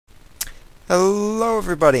Hello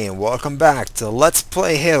everybody and welcome back to Let's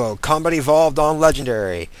Play Halo Combat Evolved on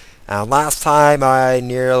Legendary. Last time I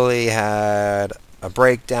nearly had a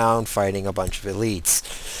breakdown fighting a bunch of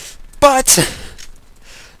elites. But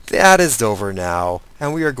that is over now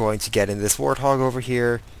and we are going to get in this Warthog over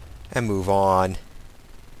here and move on.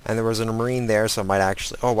 And there was a Marine there, so I might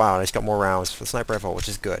actually... Oh wow, I just got more rounds for the sniper rifle, which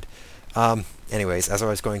is good. Anyways, as I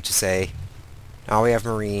was going to say, now we have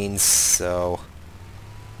Marines, so...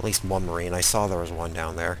 At least one Marine. I saw there was one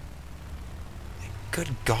down there.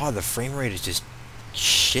 Good God, the frame rate is just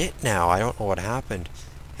shit now. I don't know what happened.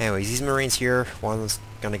 Anyways, these Marines here, one's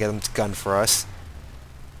gonna get them to gun for us.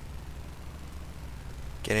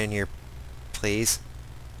 Get in here, please.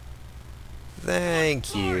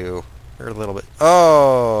 Thank you. They're a little bit...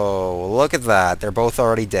 Oh, look at that. They're both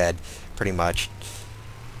already dead, pretty much.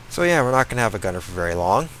 So yeah, we're not gonna have a gunner for very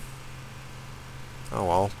long. Oh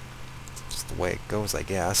well. The way it goes, I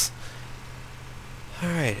guess.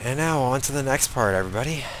 Alright, and now on to the next part,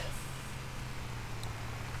 everybody.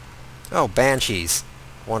 Oh, Banshees.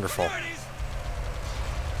 Wonderful.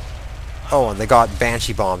 Oh, and they got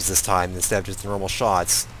Banshee bombs this time instead of just normal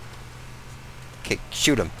shots. Okay,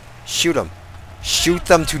 shoot them. Shoot them. Shoot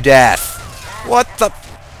them to death. What the...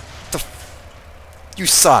 You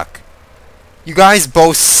suck. You guys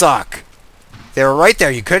both suck. They were right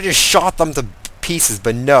there. You could have just shot them to pieces,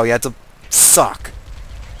 but no, you had to... Suck.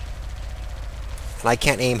 And I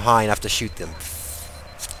can't aim high enough to shoot them.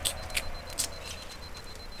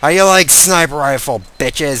 How you like sniper rifle,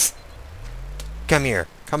 bitches? Come here.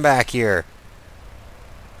 Come back here.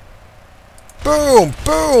 Boom!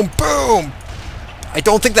 Boom! Boom! I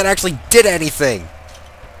don't think that actually did anything.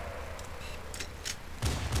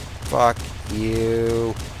 Fuck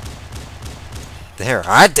you. There,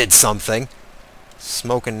 I did something.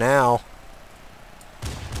 Smoking now.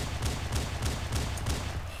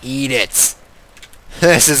 Eat it!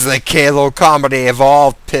 This is the Halo Combat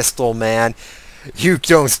Evolved pistol, man. You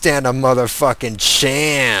don't stand a motherfucking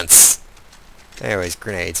chance! Anyways,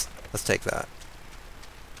 grenades. Let's take that.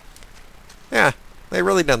 Yeah, they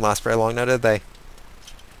really didn't last very long now, did they?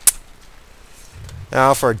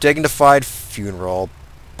 Now for a dignified funeral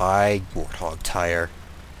by Warthog Tire.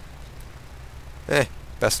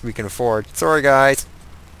 Best we can afford. Sorry, guys.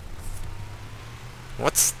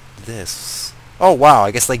 What's this? Oh wow, I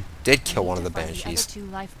guess they did kill one of the Banshees.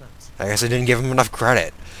 I guess I didn't give him enough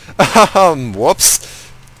credit. Whoops.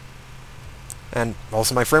 And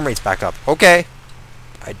also my frame rate's back up. Okay.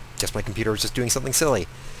 I guess my computer was just doing something silly.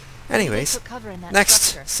 Anyways,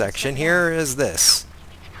 next section here is this.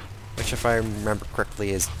 Which if I remember correctly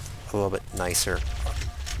is a little bit nicer.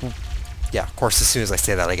 Yeah, of course as soon as I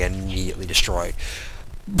say that I get immediately destroyed.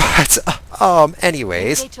 But,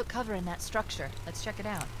 anyways. They took cover in that structure. Let's check it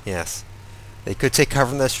out. Yes. They could take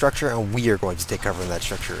cover in that structure, and we are going to take cover in that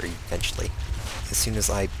structure eventually. As soon as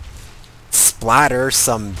I splatter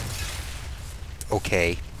some...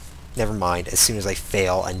 Okay. Never mind. As soon as I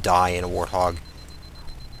fail and die in a Warthog.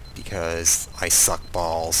 Because I suck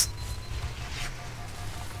balls.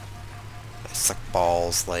 I suck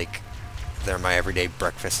balls like they're my everyday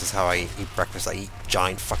breakfast. This is how I eat breakfast. I eat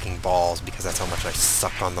giant fucking balls because that's how much I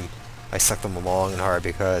suck on them. I suck them long and hard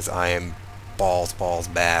because I am balls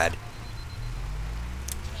bad.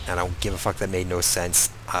 And I don't give a fuck that made no sense.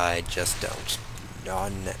 I just don't.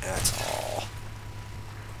 None at all.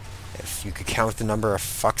 If you could count the number of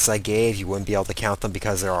fucks I gave, you wouldn't be able to count them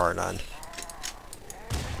because there are none.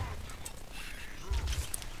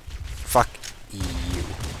 Fuck you.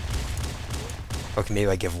 Okay, maybe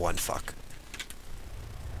I give one fuck.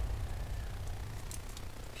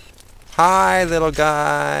 Hi, little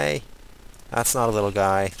guy. That's not a little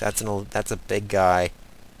guy. That's a big guy.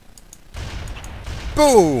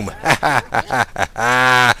 Boom!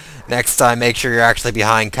 Next time, make sure you're actually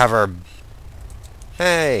behind cover.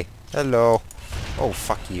 Hey, hello. Oh,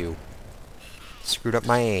 fuck you. Screwed up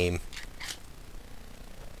my aim.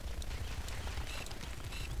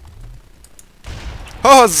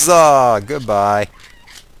 Huzzah! Goodbye.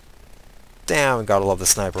 Damn, gotta love the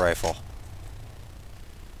sniper rifle.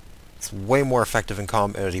 It's way more effective in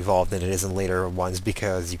Combat Evolved than it is in later ones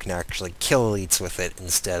because you can actually kill elites with it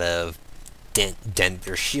instead of dent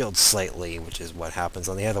their shield slightly, which is what happens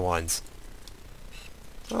on the other ones.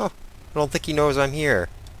 Oh, I don't think he knows I'm here.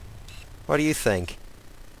 What do you think?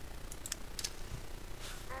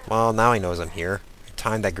 Well, now he knows I'm here. I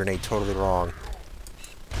timed that grenade totally wrong.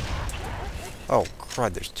 Oh,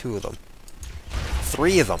 crud, there's two of them.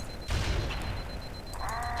 Three of them!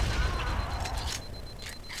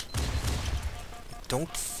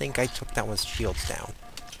 Don't think I took that one's shields down.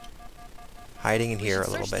 hiding in We here should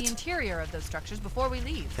a little search the bit. interior of those structures before we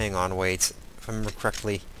leave. Hang on, wait. If I remember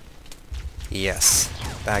correctly... Yes.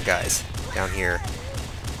 Bad guys. Down here.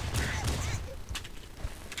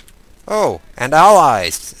 Oh! And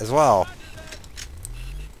allies! As well.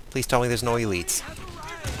 Please tell me there's no elites.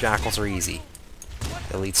 Jackals are easy.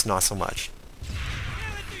 Elites not so much.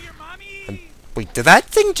 Wait, did that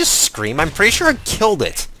thing just scream? I'm pretty sure I killed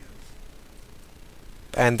it.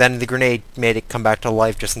 And then the grenade made it come back to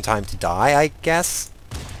life just in time to die, I guess?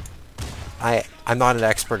 I'm not an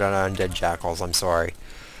expert on undead jackals, I'm sorry.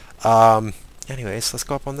 Anyways, let's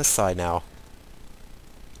go up on this side now.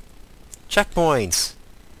 Checkpoints!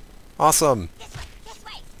 Awesome!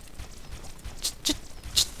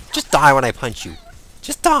 Just die when I punch you.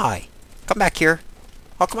 Just die! Come back here.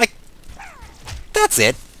 How come I... That's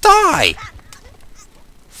it! Die!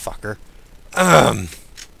 Fucker.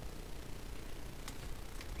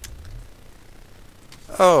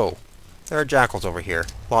 Oh. There are jackals over here.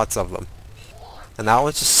 Lots of them. And that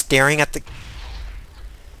one's just staring at the...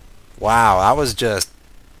 Wow, that was just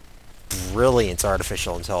brilliant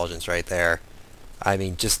artificial intelligence right there. I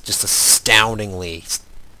mean, just astoundingly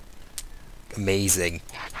amazing.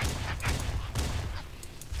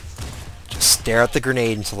 Just stare at the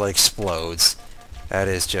grenade until it explodes. That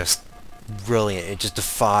is just brilliant. It just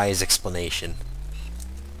defies explanation.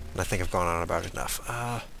 And I think I've gone on about it enough.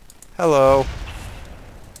 Hello.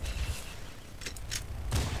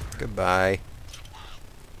 Goodbye.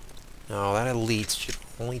 No, that elite should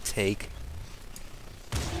only take...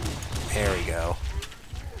 There we go.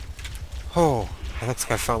 Oh, that looks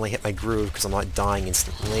like I finally hit my groove because I'm not dying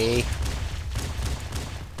instantly.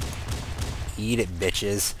 Eat it,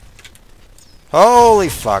 bitches. Holy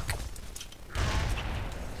fuck.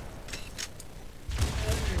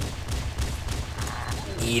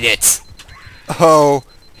 Eat it. Oh,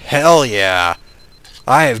 hell yeah.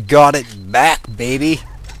 I have got it back, baby.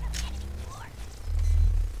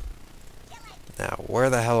 Now, where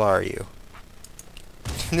the hell are you?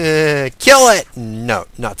 Kill it! No,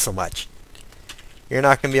 not so much. You're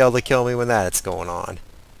not going to be able to kill me when that's going on.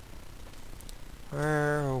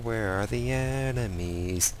 Where are the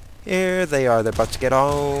enemies? Here they are. They're about to get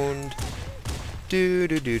owned. Do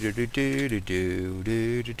do do do do do do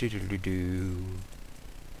do do do do do do.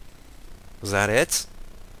 Was that it?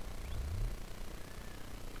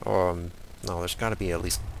 No, there's got to be at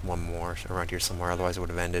least one more around here somewhere. Otherwise, it would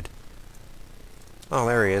have ended. Oh,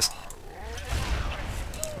 there he is.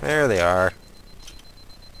 There they are.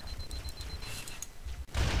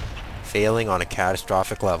 Failing on a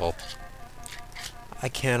catastrophic level. I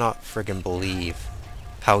cannot friggin' believe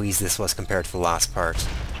how easy this was compared to the last part.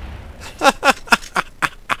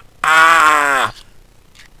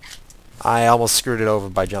 I almost screwed it over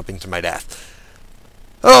by jumping to my death.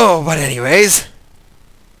 Oh, but anyways.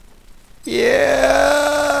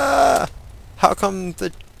 Yeah! How come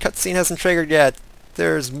the cutscene hasn't triggered yet?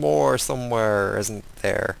 There's more somewhere, isn't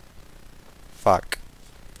there? Fuck.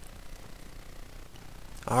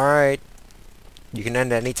 Alright. You can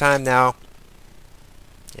end any time now.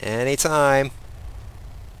 Anytime.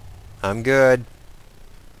 I'm good.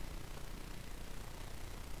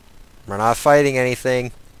 We're not fighting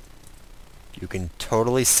anything. You can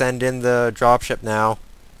totally send in the dropship now.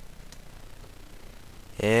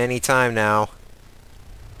 Anytime now.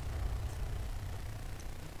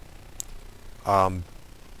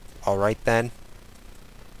 Alright then.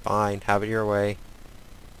 Fine, have it your way.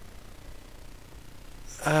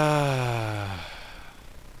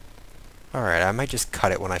 Alright, I might just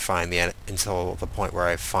cut it when I find the until the point where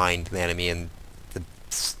I find the enemy and the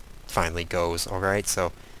finally goes. Alright,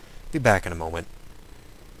 so be back in a moment.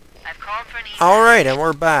 Alright, and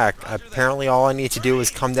we're back. Apparently all I need to do is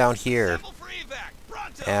come down here.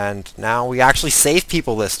 And now we actually save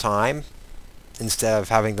people this time, instead of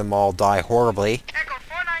having them all die horribly.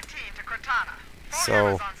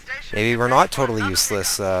 So, maybe we're not totally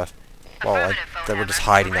useless, well, that we're just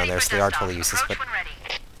hiding down there, so they are totally useless, but...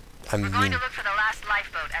 I mean...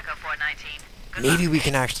 Maybe we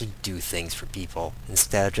can actually do things for people,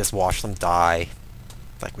 instead of just watch them die,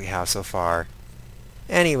 like we have so far.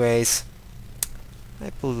 Anyways,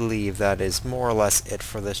 I believe that is more or less it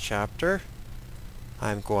for this chapter.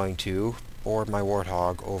 I'm going to board my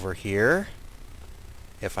warthog over here,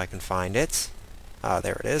 if I can find it.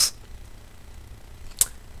 There it is.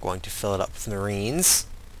 Going to fill it up with Marines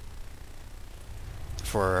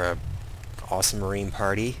for an awesome Marine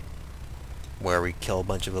party where we kill a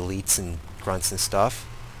bunch of elites and grunts and stuff.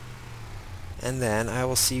 And then I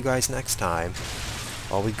will see you guys next time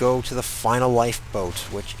while we go to the final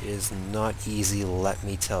lifeboat, which is not easy, let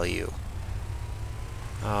me tell you.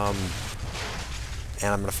 And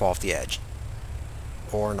I'm going to fall off the edge.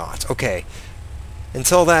 or not. Okay.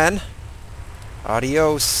 Until then,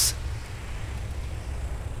 adios.